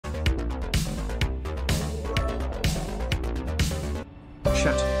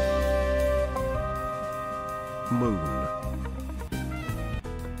moon.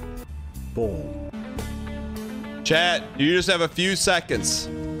 Ball. Chat, you just have a few seconds.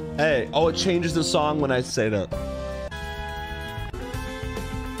 Hey, oh, it changes the song when I say that.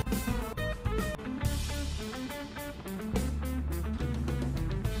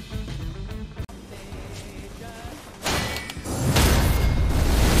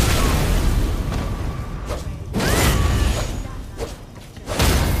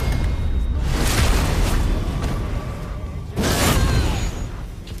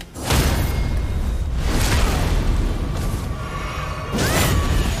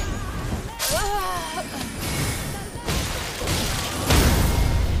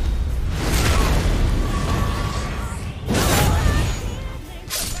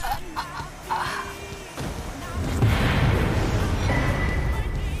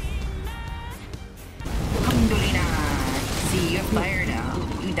 See, you're fired now.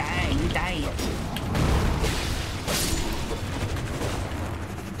 You die, you die.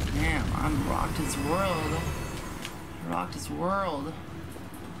 Damn, I'm rocked his world. Rocked his world. You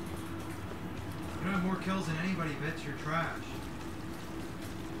don't have more kills than anybody, bitch. You're trash.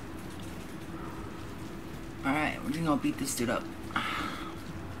 Alright, we're just gonna beat this dude up.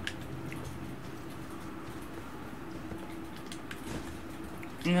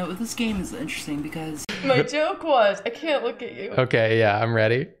 You know, this game is interesting because... My joke was, I can't look at you. Okay, yeah, I'm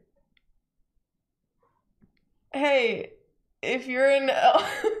ready. Hey, if you're an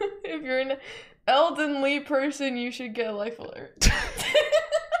Eldenly person, you should get a life alert. That's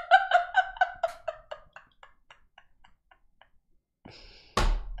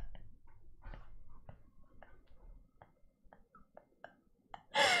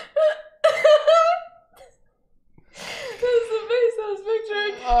the face I was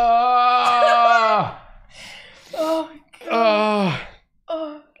picturing. Oh my god.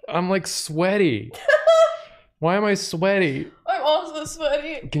 I'm like sweaty. Why am I sweaty? I'm also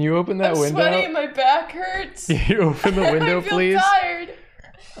sweaty. Can you open that window? I'm sweaty and my back hurts. Can you open the window, I feel please? tired.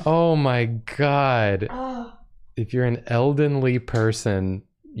 Oh my god. If you're an Eldenly person,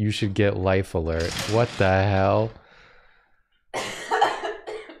 you should get life alert. What the hell?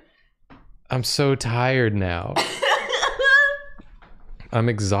 I'm so tired now. I'm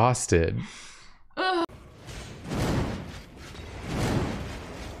exhausted.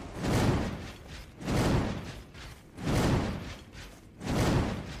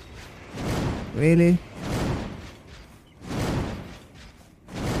 Really?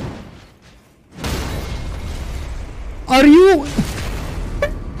 Are you?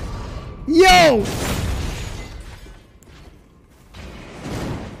 Yo!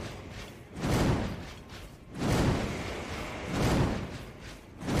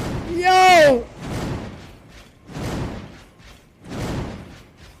 Yo!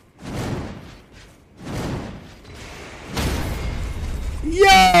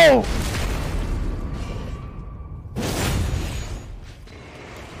 Yo!